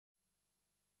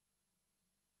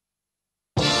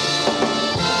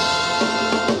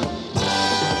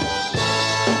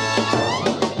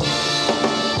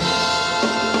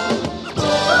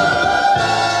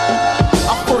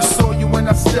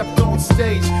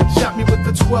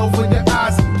the 12 when your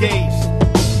eyes engaged.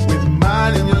 With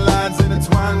mine and your lines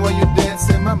intertwined while you dance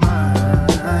in my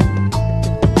mind.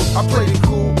 I played it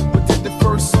cool, but did the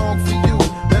first song for you.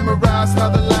 Memorize how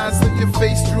the lines of your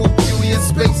face drew beauty in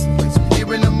space. Place me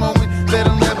here in a moment that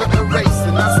I'll never erase.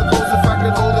 And I suppose if I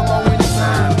could hold a moment in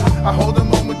time, I hold a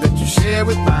moment that you share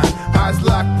with mine. Eyes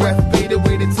locked, breath fade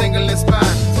away, the tingling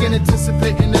spine. Skin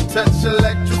anticipating the touch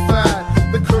electrified.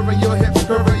 The curve in your hips,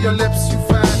 curve in your lips you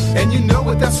find. And you know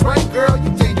it, that's right girl,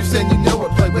 you're dangerous and you know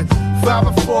it. Play with 5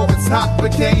 or 4, it's hot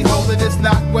but can't hold it. It's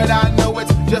not what I know,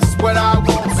 it's just what I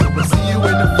want. So we'll see you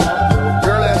in the fall,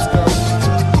 girl, let's go.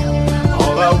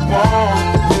 All I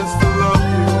want is to love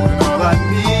you, and all I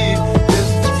need is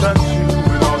to touch you.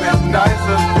 And all these nights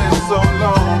have been so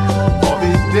long, all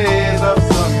these days I've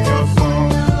sung your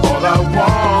song. All I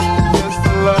want is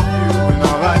to love you, and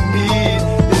all I need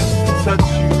is to touch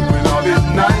you. And all these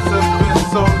nights have been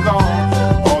so long,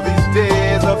 all these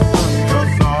days I've sung your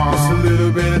song. Just a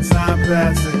little bit of time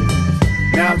passes,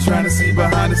 now I'm trying to see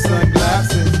behind the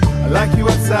sunglasses. I like you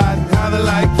outside and how the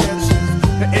light catches.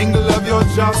 The angle of your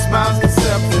jaw smiles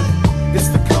deceptive. It's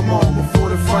the come on before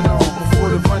the front on, before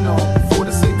the run on, before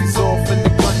the safety's off and the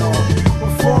gun on.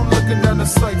 Before I'm looking down the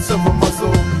sights of a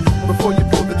muzzle, before you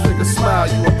pull the trigger, smile,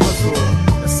 you a puzzle.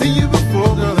 I see you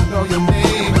before, girl, I know your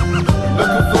name.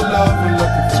 Looking for love and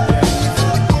looking for games.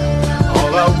 All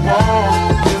I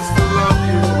want is to love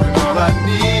you, and all I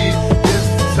need is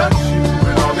to touch you.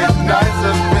 And all these nights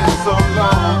have been so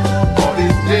long, all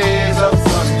these days I've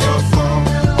sung your song.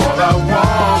 All I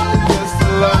want is to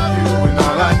love you, and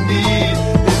all I need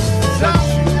is to touch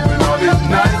you. And all these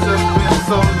nights have been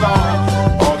so long,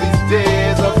 all these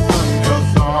days I've sung your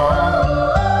song.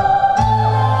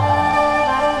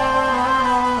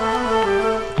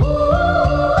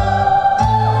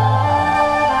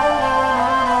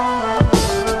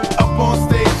 Up on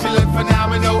stage you look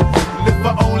phenomenal, and if I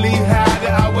only had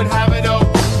it I would have it all.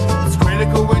 It's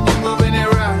critical when you're moving it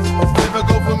right, it's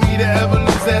difficult for me to ever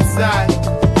lose that side.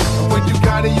 When you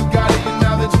got it, and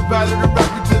now that you battle to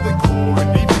rock you to the core. And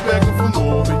leave you begging for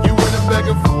more than you were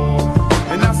begging for.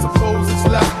 And I suppose it's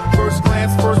like first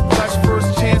glance, first blush,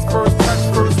 first chance, first touch,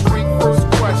 first drink, first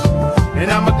question.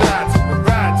 And I'm a glad to it,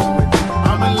 ride to it.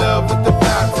 I'm in love with the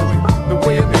vibe to it, the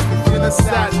way it makes me feel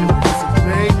inside you. So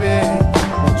baby,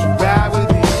 won't you ride with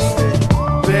me?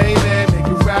 Baby, make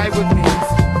it ride with me.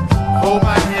 Hold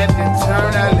my hand and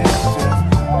turn our lips. Just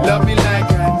love me like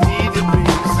I need to be.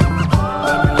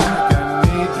 Love me like I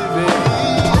need to be.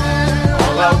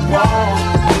 All I want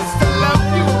is to love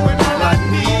you, and all I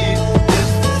need is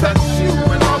to touch you.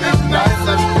 And all these nights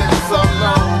have been so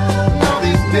long, and all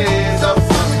these days I've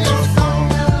sung your song.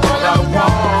 All I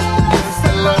want is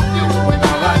to love you, and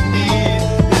all I need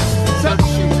is to touch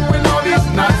you. And all these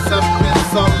nights have been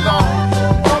so long,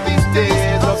 all these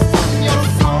days I've sung your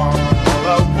song. All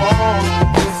I want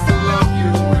is to love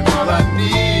you, and all I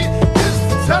need is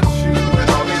to touch you. And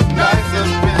all these nights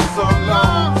have been so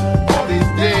long, all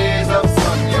these days I've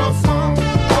sung your song.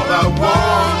 All I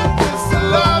want is to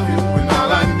love you, and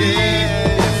all I need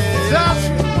is to touch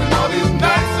you. And all these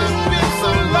nights have been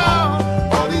so long,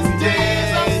 all these days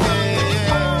I've sung your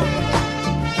song.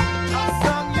 I've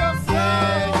sung your song,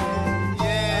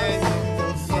 yeah,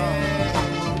 your song.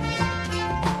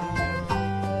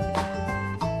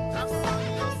 I've sung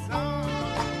your song.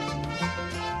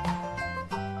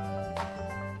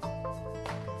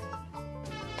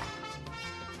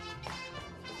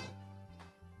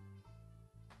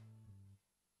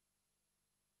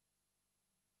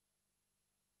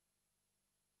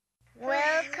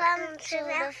 Welcome to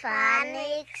the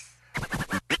Dafuniks.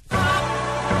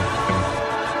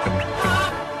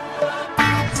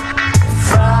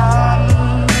 From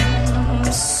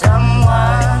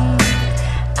someone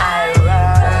I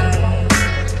run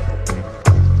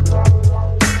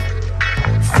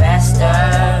faster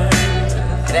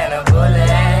than a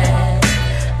bullet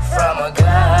from a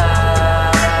gun.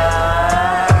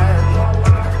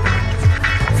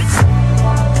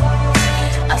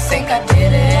 I think I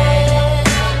did it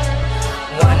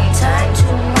one time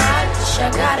too much.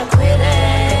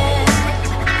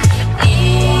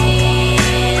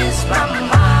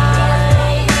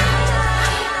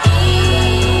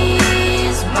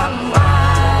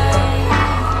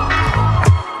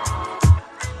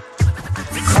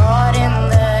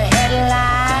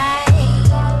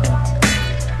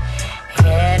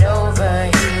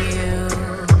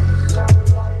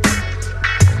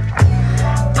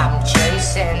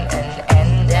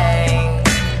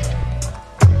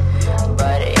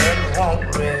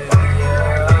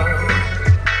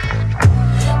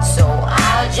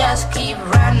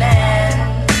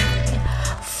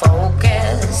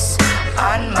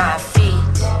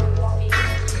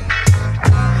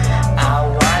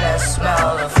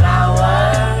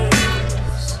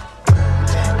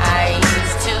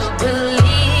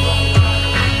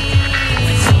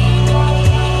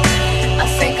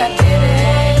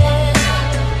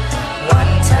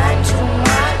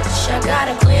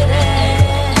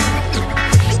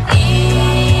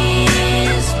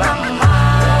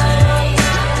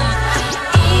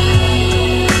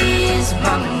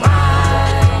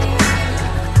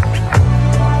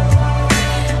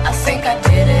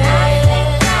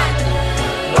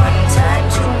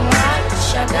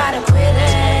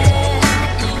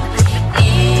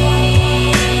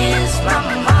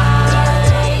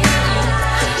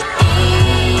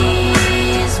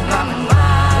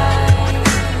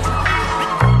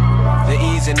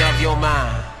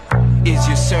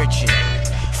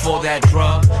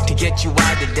 drug to get you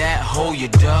out of that hole you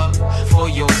dug for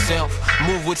yourself.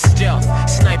 Move with stealth,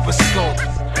 sniper scope.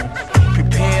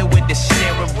 Prepare with the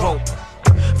snare and rope.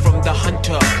 From the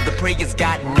hunter, the preyer's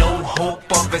got no hope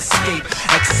of escape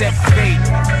except fate.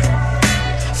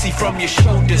 See, from your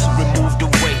shoulders, remove the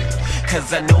weight.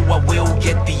 Cause I know I will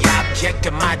get the object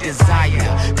of my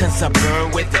desire. Cause I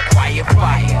burn with a quiet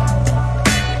fire.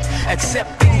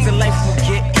 Accept things in life will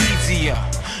get easier.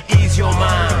 Ease your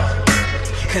mind,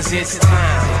 cause it's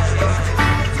time.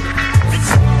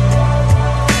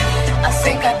 I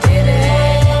think I did it.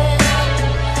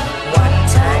 One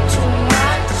time too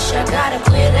much, I gotta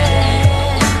quit it.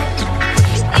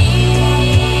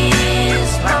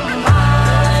 Ease my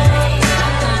mind.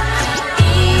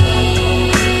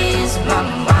 Ease my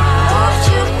mind. Won't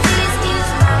you please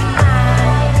ease my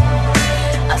mind?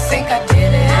 I think I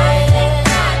did it.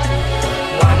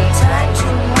 One time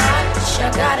too much, I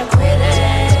gotta quit it.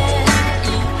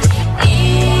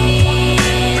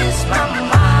 Ease my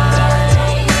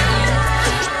mind.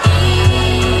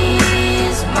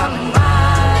 Ease my mind.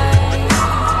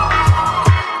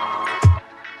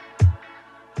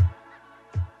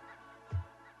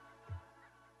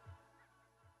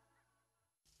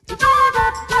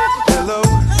 Hello,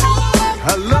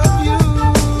 I love you,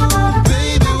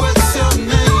 baby, what's your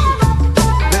name?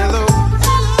 Hello,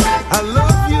 I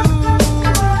love you,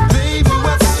 baby,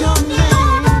 what's your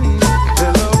name?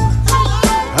 Hello,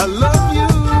 I love you,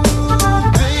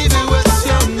 baby, what's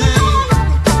your name?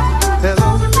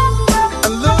 Hello, I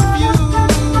love you,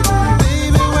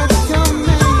 baby, what's your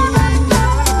name?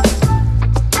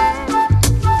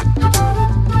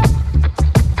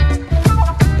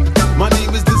 My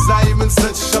name is Desire and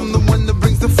such. I'm the one that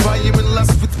brings the fire and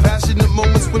lust with passionate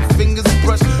moments when fingers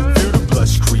brush. Feel the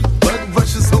blush creep, blood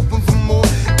rushes hoping for more.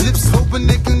 Lips hoping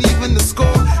they can even the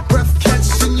score. Breath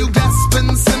catching you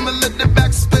gasping, similar to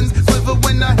backspins. Quiver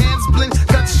when our hands blink,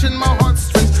 touching my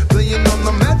heartstrings. Playing on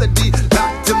the melody,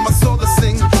 locked in my soul to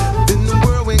sing. Then the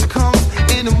whirlwind comes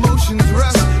and emotions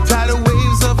rush. Tidal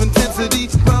waves of intensity,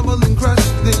 bubble and crush.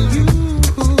 Then you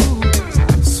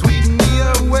sweep me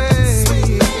away.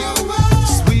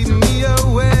 Sweep me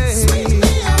away.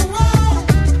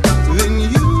 Then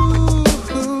you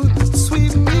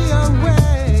sweep me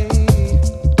away.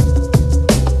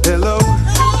 Hello,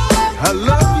 I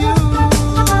love you,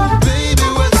 baby,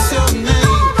 what's your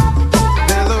name?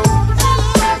 Hello,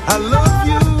 I love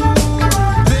you,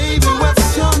 baby, what's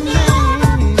your name?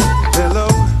 Hello,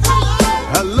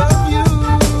 I love you,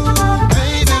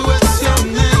 baby, what's your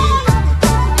name?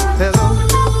 Hello,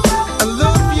 I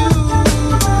love you,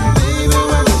 baby,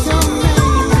 what's your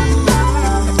name?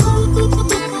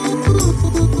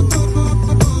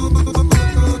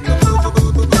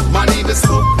 My name is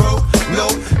Hope, bro. No,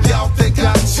 y'all think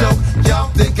I choke, y'all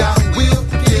think I will.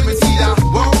 Guaranteed I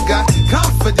won't. Got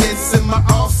confidence in my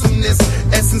awesomeness,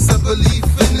 essence of belief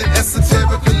in the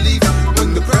esoteric relief.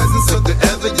 When the presence of the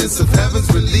evidence of heaven's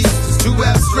release is too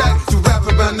abstract to wrap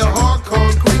around the hard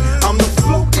concrete. I'm the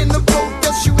float in the boat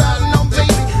that you riding on,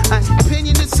 baby. I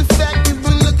opinion it's a fact you've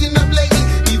been looking up lately.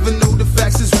 Even though the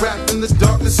facts is wrapped in the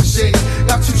darkness of shade.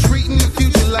 Got you treating your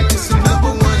future like it's a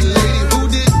number one lady. Who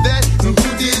did that and who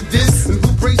did this? And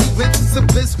who brings you into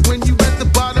bliss when you at the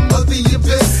bottom of the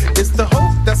abyss? It's the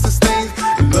hope that sustains,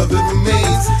 the love that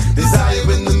remains. Desire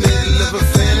in the middle of a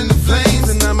fan in the flames.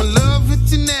 And I'm in love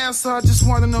with you now, so I just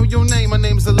wanna know your name. My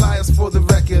name's Elias for the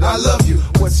record. I love you.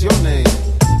 What's your name?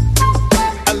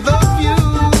 I love you,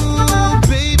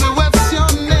 baby. What's your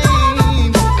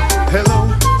name? Hello,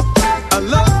 I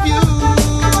love you,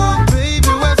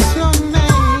 baby. What's your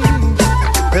name?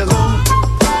 Hello,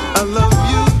 I love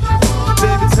you,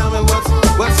 baby. Tell me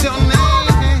what's your name?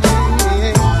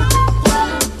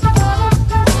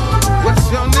 What's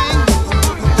your name?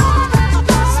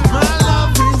 My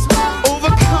love is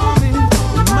overcoming.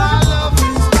 My love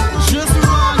is just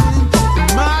running.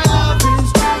 My love is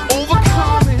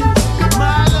overcoming.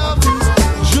 My love is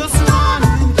just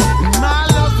running. My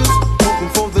love is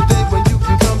hoping for the day when you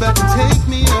can come back and take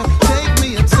me away.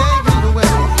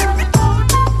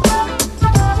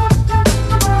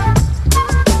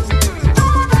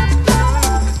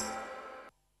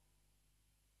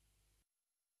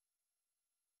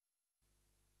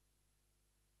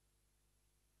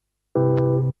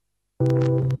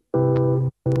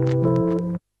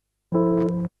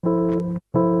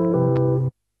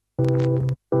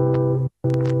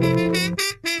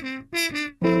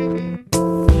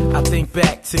 I think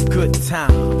back to good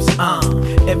times,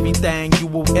 everything you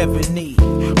will ever need.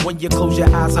 When you close your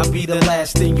eyes, I'll be the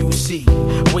last thing you see.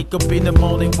 Wake up in the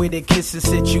morning with a kiss and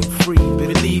set you free.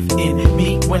 Believe in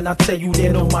me when I tell you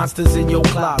there no monsters in your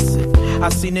closet. I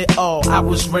seen it all, I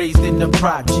was raised in the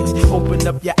projects. Open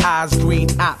up your eyes, green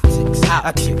optics.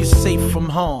 I keep you safe from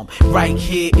harm, right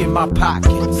here in my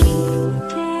pockets.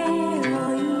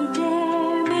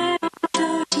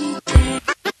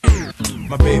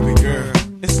 My baby girl,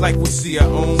 it's like we see our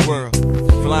own world,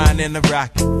 flying in a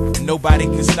rocket, and nobody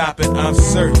can stop it. I'm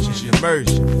searching,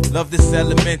 immersion, love this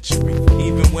elementary.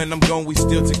 Even when I'm gone, we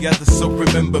still together, so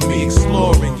remember me.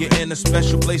 Exploring, get in a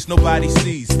special place nobody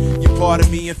sees. You're part of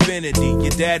me, infinity. Your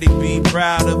daddy be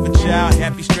proud of a child,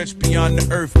 happy stretched beyond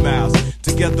the earth miles.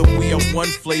 Together we are one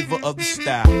flavor of the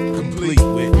style, complete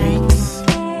with beats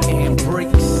and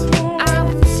breaks.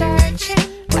 I'm searching,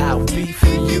 I'll be for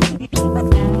you.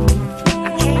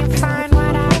 can't find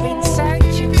what I've been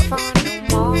searching for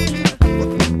no more.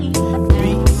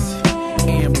 Beats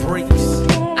and breaks.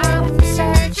 I'm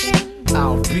searching,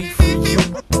 I'll be for you.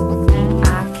 I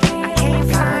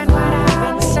can't find what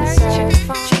I've been searching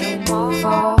for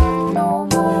no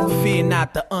more. Fear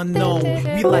not the unknown.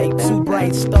 We like two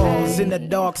bright stars in the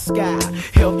dark sky.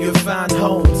 Help you find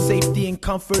home, safety and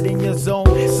comfort in your zone.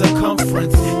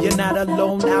 Circumference, you're not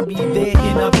alone. I'll be there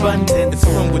in abundance. It's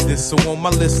fun with this, so on my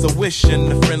list of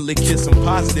wishing a friendly kiss. I'm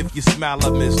positive you smile, I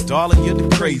miss. Darling, you're the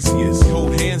craziest.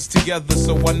 Hold hands together,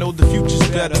 so I know the future's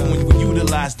better when we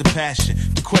utilize the passion,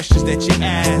 the questions that you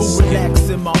ask. Who relax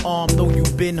in my arm, though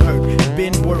you've been hurt,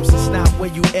 been worse. It's not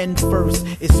where you end first,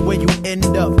 it's where you end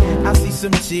up. I see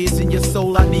some tears in your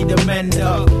soul, I need to mend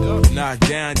up. Knock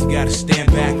down, you gotta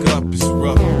stand back up, it's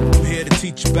rough. I'm here to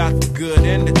teach you about the good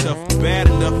and the tough, the bad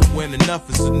enough when enough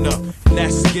is enough, and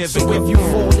that's given. So if you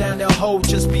fall down the hole,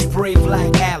 just be brave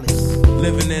like Alice.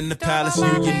 Living in the palace,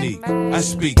 you unique. I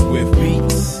speak with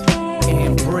beats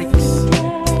and breaks.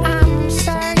 I'm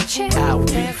searching, I'll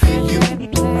be for you.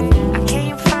 I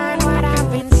can't find what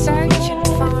I've been searching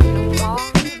for no more.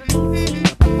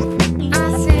 I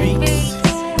see beats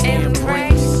and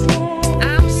breaks.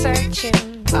 I'm searching,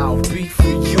 I'll be for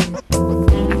you.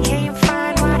 I can't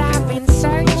find what I've been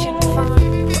searching for.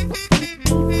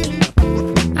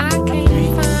 I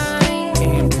can't find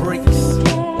And breaks.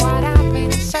 what I've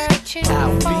been searching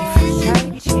I'll for. be for you.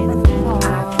 I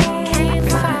can't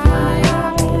find what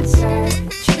I've been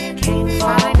searching. Can't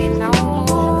find it no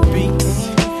more. Beats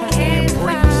Can't and find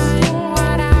breaks.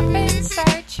 what I've been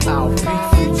searching I'll be for.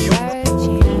 for you.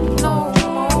 Searching no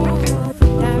more.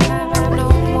 No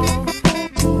more.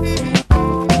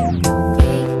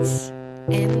 Beats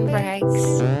and breaks.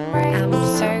 I'm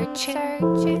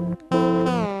searching.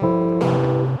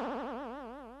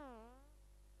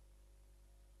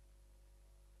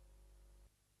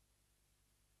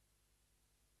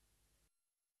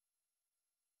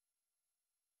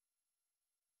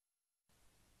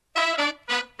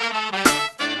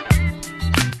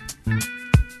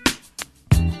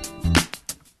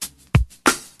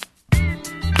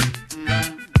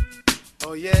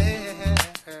 Oh yeah.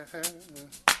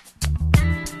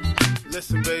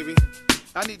 Listen, baby,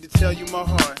 I need to tell you my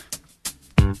heart.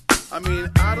 I mean,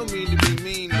 I don't mean to be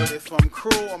mean, but if I'm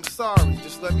cruel, I'm sorry.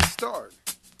 Just let me start.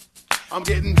 I'm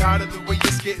getting tired of the way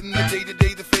you're skating, the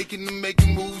day-to-day, the faking, the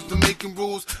making moves, the making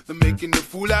rules, the making the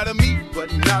fool out of me,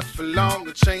 but not for long.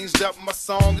 It changed up my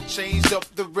song, it changed up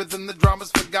the rhythm, the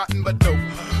drama's forgotten, but no,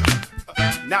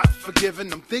 not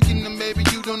forgiven. I'm thinking that maybe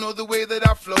you don't know the way that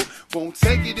I flow. Won't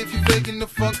take it if you're faking the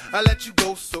funk, I let you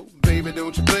go. So baby,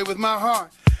 don't you play with my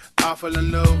heart. I fell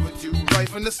in love with you right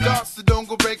from the start, so don't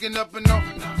go breaking up and all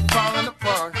falling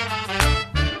apart.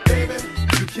 Baby,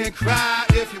 you can't cry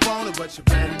if you wanna, but you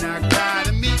better not cry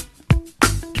to me.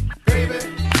 Baby,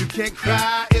 you can't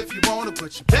cry if you wanna,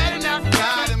 but you better not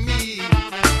cry to me.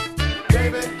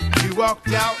 Baby, you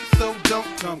walked out, so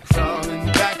don't come crawling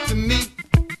back to me.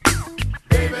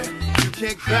 Baby, you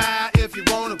can't cry if you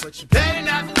wanna, but you better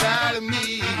not cry to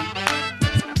me.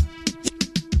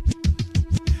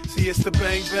 See, it's the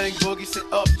bang bang boogie, say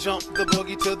up jump the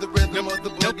boogie to the rhythm of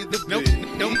the boogie, the beat.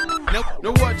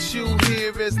 Know what you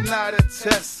hear is not a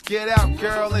test. Get out,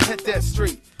 girl, and hit that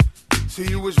street. So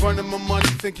you was running my money,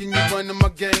 thinking you running my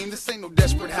game. This ain't no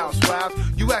Desperate Housewives,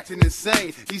 you acting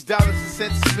insane. These dollars and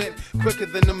cents spent quicker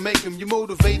than to make them. You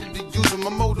motivated to use them,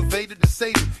 I'm motivated to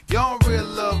save them. Y'all real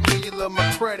love me, you love my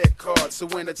credit card. So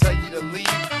when I tell you to leave,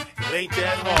 it ain't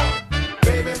that hard.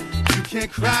 Baby, you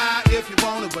can't cry if you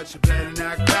wanna, but you better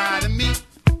not cry to me.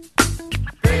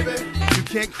 Baby, you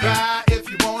can't cry if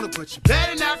you wanna, but you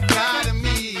better not cry to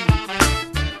me.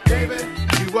 Baby,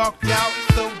 you walked out,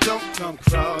 so don't come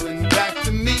crawling back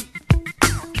to me.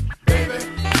 Baby,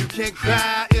 you can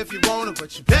cry if you wanna,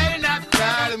 but you better not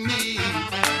cry to me.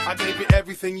 I gave you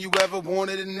everything you ever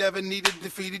wanted and never needed,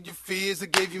 defeated your fears. I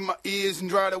gave you my ears and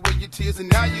dried away your tears,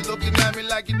 and now you're looking at me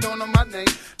like you don't know my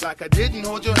name. Like I didn't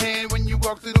hold your hand when you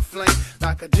walked through the flame.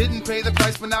 Like I didn't pay the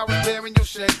price when I was bearing your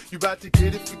shame. You about to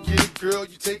get it, forget it, girl.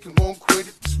 You take it, won't quit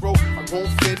it. This road, I won't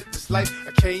fit it. This life,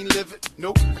 I can't live it.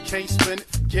 Nope, I can't spin it.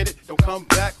 Forget it, don't come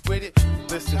back with it.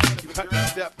 Listen, you got to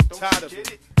step, I'm tired of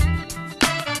it.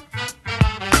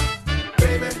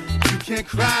 Baby, you can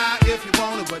cry if you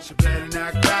wanna, but you better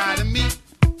not cry to me.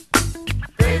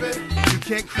 Baby, you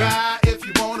can cry if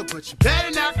you wanna, but you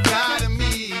better not cry to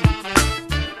me.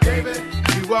 Baby,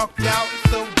 you walked out,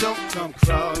 so don't come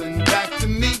crawling back to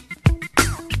me.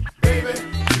 Baby,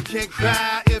 you can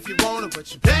cry if you wanna,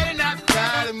 but you better not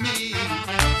cry to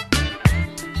me.